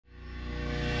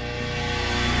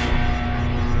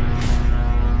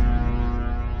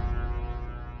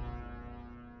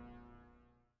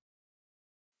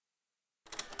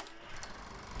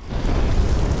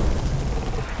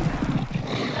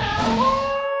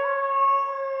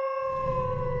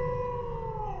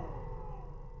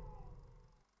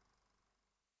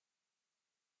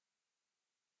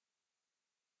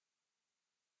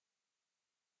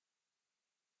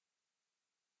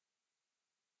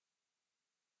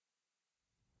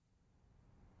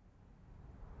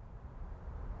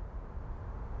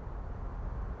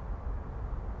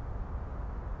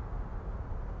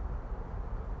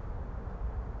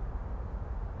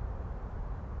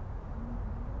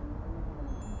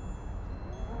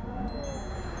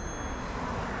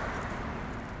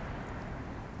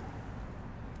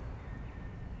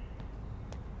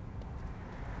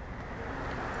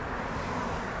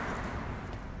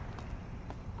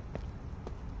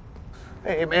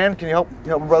Hey, man, can you help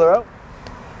my brother out?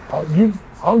 You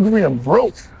hungry and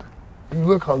broke. You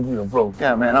look hungry and broke.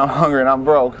 Yeah, man, I'm hungry and I'm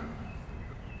broke.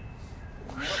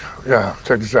 Yeah,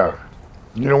 check this out.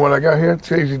 You know what I got here?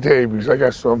 Tasty Davies. I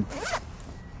got some.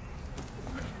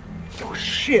 Oh,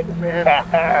 shit,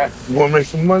 man. You wanna make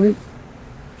some money?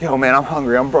 Yo, man, I'm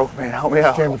hungry. I'm broke, man. Help me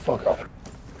out. Stand the fuck up.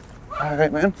 All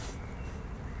right, man.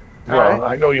 All right.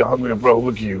 I know you're hungry and broke.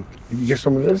 Look at you. You can get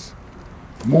some of this?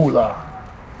 Moolah.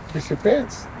 Piss your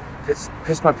pants.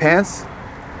 Piss my pants?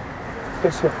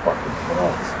 Piss your fucking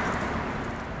pants.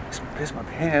 Piss my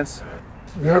pants?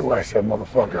 You heard what I said,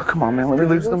 motherfucker. Oh, come on, man. Let me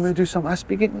do something. Let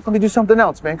me do something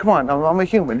else, man. Come on. I'm a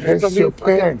human. Piss your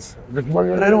pants. But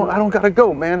I don't gotta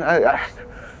go, man. I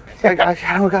don't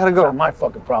gotta go. It's not my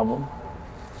fucking problem.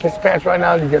 Piss your pants right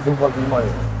now, you get the fucking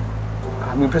money.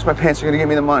 I'm gonna piss my pants. You're gonna give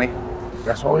me the money.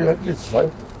 That's all you have to do,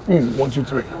 right? Easy. 1, 2,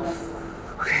 3.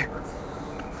 Okay.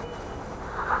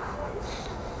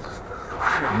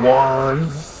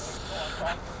 1,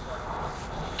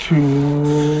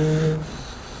 2.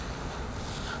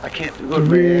 I can't do it,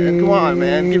 man. Come on,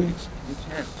 man. Give me a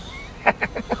chance.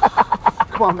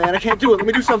 Come on, man. I can't do it. Let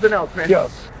me do something else, man. Yo.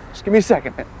 Just give me a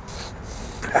second, man.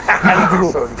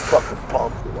 So you fucking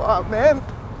punk. Come on, man.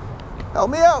 Help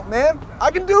me out, man.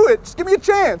 I can do it. Just give me a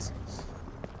chance.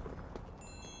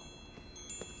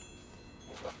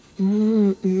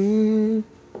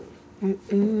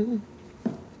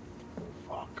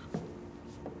 Fuck.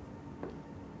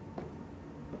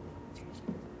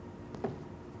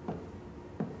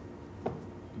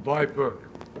 Viper.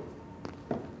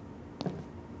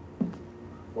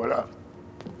 What up?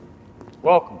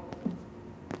 Welcome.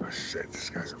 Oh, shit, this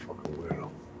guy's a fucking weirdo.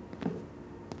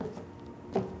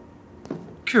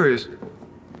 Curious,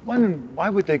 why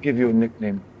would they give you a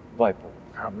nickname, Viper?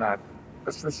 I'm not.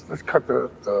 Let's cut the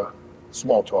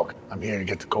small talk. I'm here to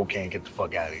get the cocaine, get the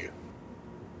fuck out of here.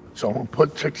 So I'm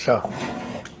gonna check this out.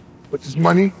 Put this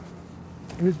money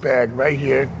in his bag right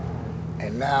here,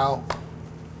 and now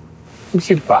let me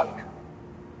see the product.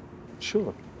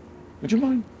 Sure. Would you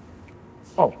mind?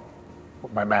 Oh,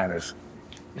 my manners.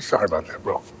 Sorry about that,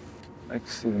 bro. I can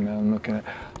see the man I'm looking at.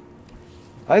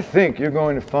 I think you're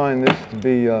going to find this to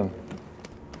be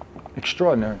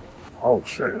extraordinary. Oh,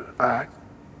 shit. All right.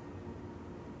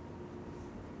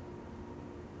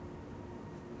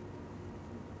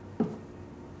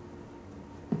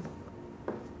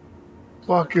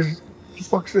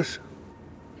 Fuck's this?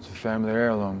 It's a family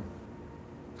heirloom.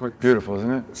 Quite beautiful,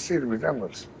 isn't it? See the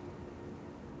resemblance.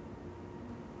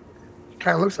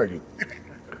 Kind of looks like you.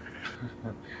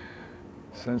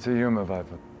 Sense of humor,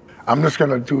 Viper. I'm just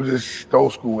gonna do this the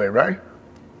old school way, right?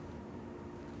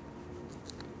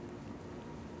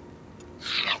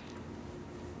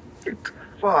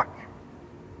 Fuck.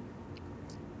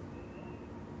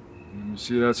 Let me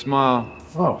see that smile.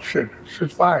 Oh, shit.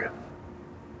 Shit's fire.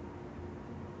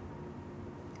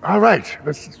 All right.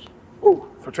 Let's. Ooh,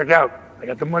 so check it out. I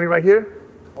got the money right here.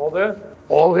 All there?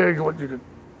 All here. You want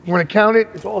to count it?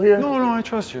 It's all here? No, I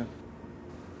trust you.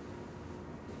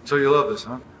 So you love this,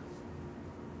 huh?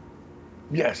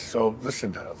 Yes. So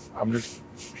listen, I'm just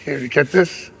here to get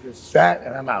this, that,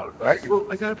 and I'm out, right? Well,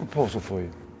 I got a proposal for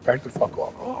you. Back the fuck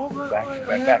off. Oh,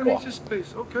 Back off. Just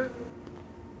space, okay.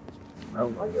 I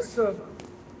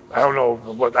don't know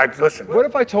what. Listen. What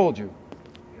if I told you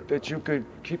that you could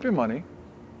keep your money,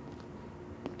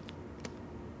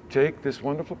 take this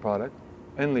wonderful product,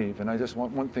 and leave? And I just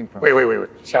want one thing from you. Wait.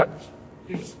 Shout.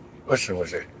 Listen,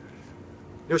 what's it?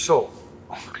 Your soul.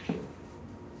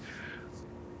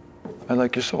 I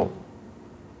like your soul.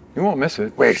 You won't miss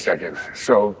it. Wait a second.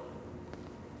 So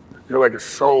you're like a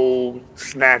soul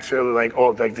snatcher, like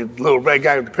the little red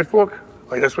guy with the pitchfork?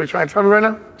 Like that's what you're trying to tell me right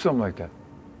now? Something like that.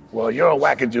 Well, you're a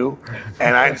wackadoo,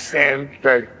 and I understand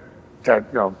that you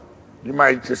know you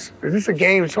might just. Is this a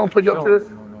game? Did someone put you up to this?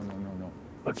 No.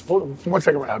 Let's hold on 1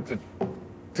 second around.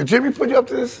 Did Jimmy put you up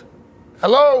to this?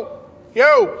 Hello,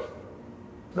 yo.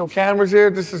 No cameras here.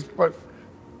 This is what.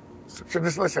 So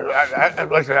just listen.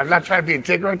 Listen. I'm not trying to be a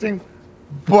dick or anything,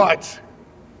 but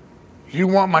you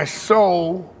want my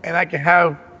soul, and I can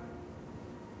have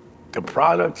the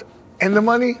product and the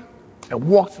money, and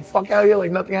walk the fuck out of here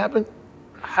like nothing happened.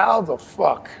 How the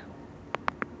fuck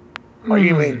are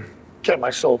you going to get my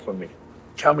soul from me?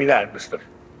 Tell me that, mister.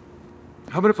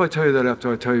 How about if I tell you that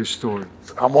after I tell you a story?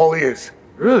 I'm all ears.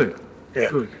 Really? Yeah.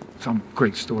 Good. Some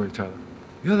great storyteller.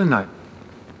 The other night,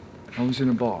 I was in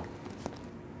a bar.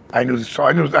 I knew this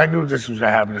was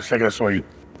gonna happen the second I saw you.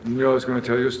 You knew I was going to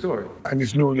tell you a story. I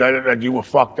just knew that you were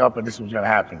fucked up and this was gonna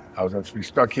happen. I was going to be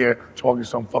stuck here talking to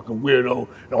some fucking weirdo,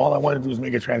 and all I wanted to do was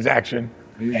make a transaction.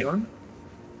 Are you done?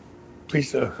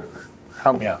 Please, sir.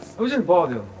 Help me out. I was in a bar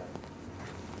the other night,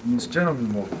 and this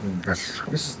gentleman walked in. Yes.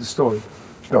 This is the story.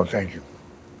 No, thank you.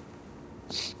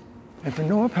 And for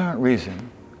no apparent reason,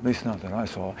 at least not that I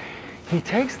saw, he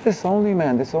takes this only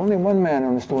one man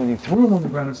on the store, and he threw him on the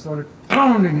ground and started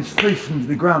pounding his face into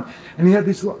the ground. And he had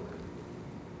these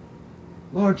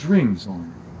large rings on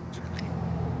him.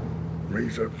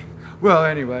 Razor. Well,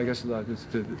 anyway, I guess that's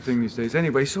the thing these days.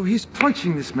 Anyway, so he's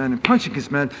punching this man and punching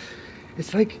his man.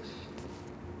 It's like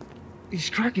he's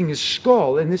cracking his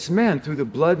skull, and this man, through the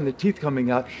blood and the teeth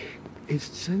coming out, is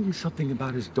saying something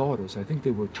about his daughters. I think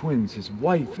they were twins. His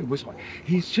wife.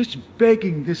 He's just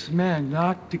begging this man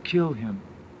not to kill him.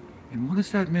 And what does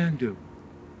that man do?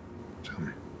 Tell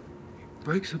me. He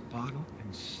breaks a bottle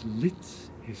and slits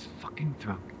his fucking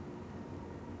throat.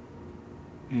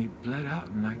 And he bled out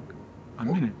in like a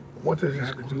minute. What does it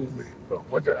have to do with me? Bro,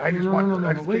 what the, I just No, want no, no,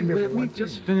 I no. just Wait, came here for let me one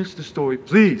just thing. finish the story,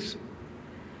 please.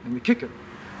 And the kicker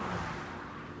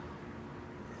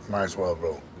Might as well,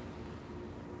 bro.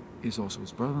 is also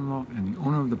his brother-in-law and the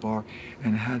owner of the bar,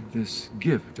 and had this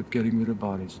gift of getting rid of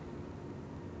bodies.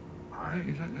 Right?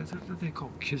 Is that what they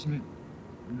call kismet?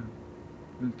 No,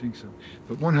 I don't think so.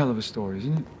 But one hell of a story,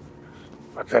 isn't it?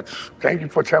 But thank you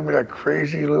for telling me that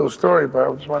crazy little story, but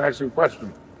I just want to ask you a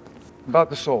question. About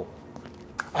the soul.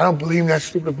 I don't believe in that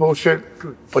stupid bullshit.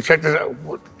 Good. But check this out.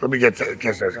 Let me get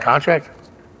this contract.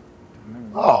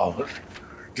 Oh,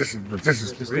 this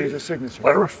is Just need a signature.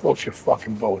 whatever floats your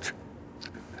fucking boat.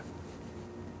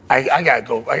 I gotta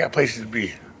go. I got places to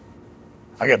be.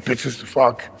 I got bitches to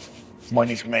fuck,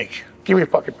 money to make. Give me a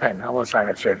fucking pen. I want to sign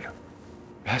that shit. It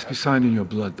has to be signed in your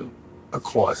blood, though. Of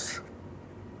course.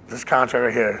 This contract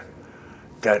right here,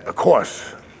 that of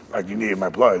course, like you need my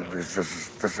blood, because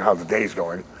this is how the day's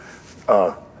going.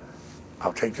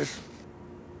 I'll take this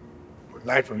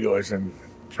knife of yours and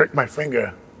prick my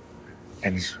finger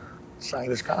and sign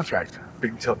this contract.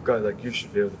 Big tough guy like you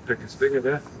should be able to pick his finger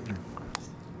there.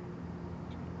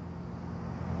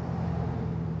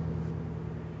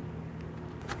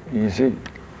 Easy.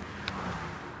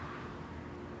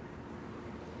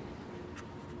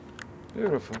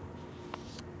 Beautiful.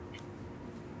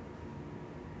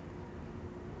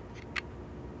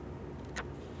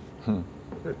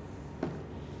 Good.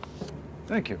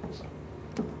 Thank you.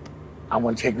 I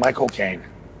want to take my cocaine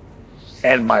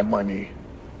and my money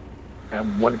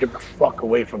and want to get the fuck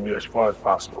away from you as far as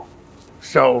possible.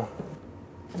 So,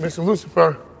 Mr.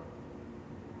 Lucifer,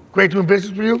 great doing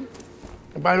business with you.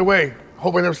 And by the way,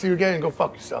 hope I never see you again and go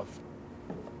fuck yourself.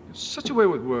 You're such a way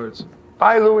with words.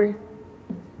 Bye, Louie.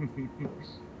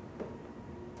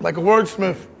 Like a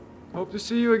wordsmith. Hope to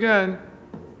see you again.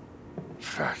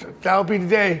 That'll be the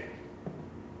day.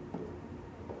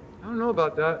 I don't know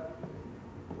about that.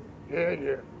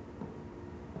 Yeah.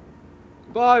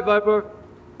 Bye, Viper.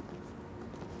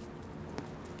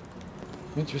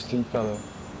 Interesting fellow.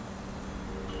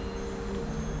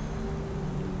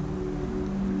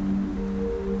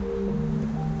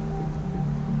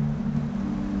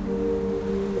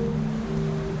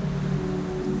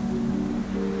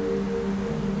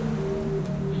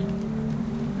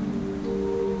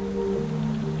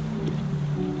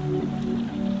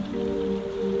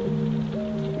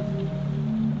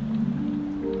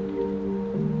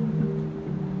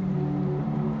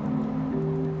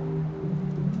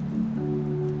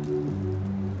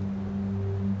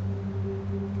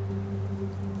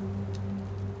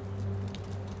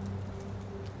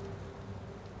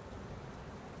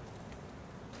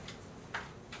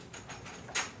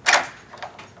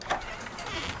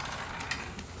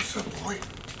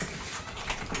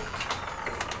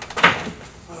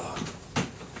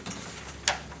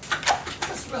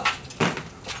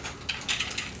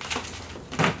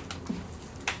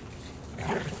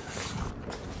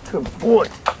 Good boy.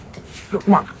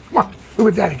 Come on. Look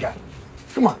what Daddy got.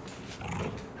 Come on.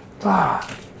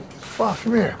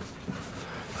 Come here.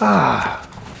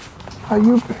 How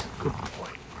you been? Good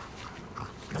boy.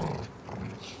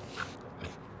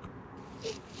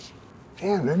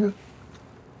 Damn, nigga.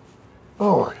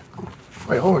 Oh,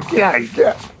 wait, hold on. Get out of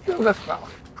here. Get let's go.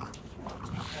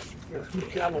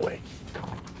 Get out of the way.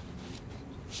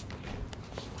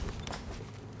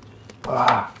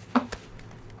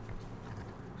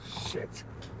 Shit.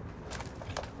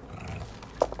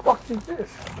 What is this?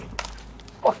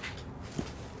 What?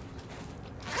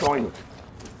 Join.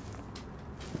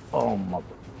 Oh,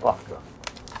 motherfucker.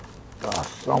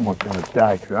 Someone's gonna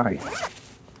die tonight.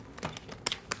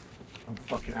 I'm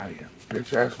fucking out of here.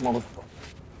 Bitch ass motherfucker.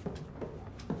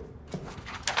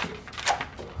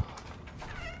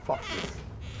 Fuck this.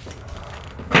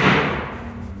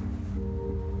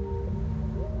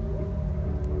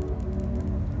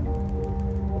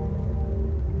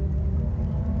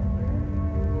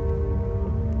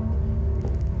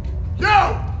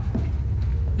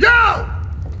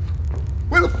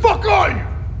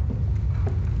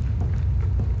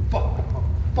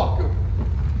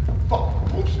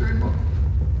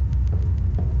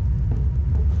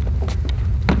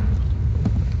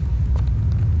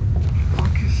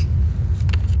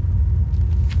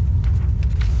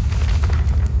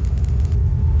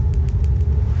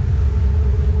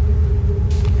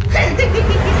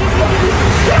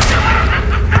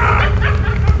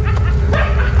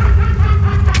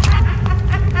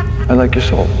 I like your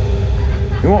soul.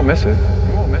 You won't miss it.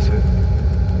 You won't miss it.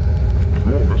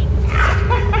 You won't miss it.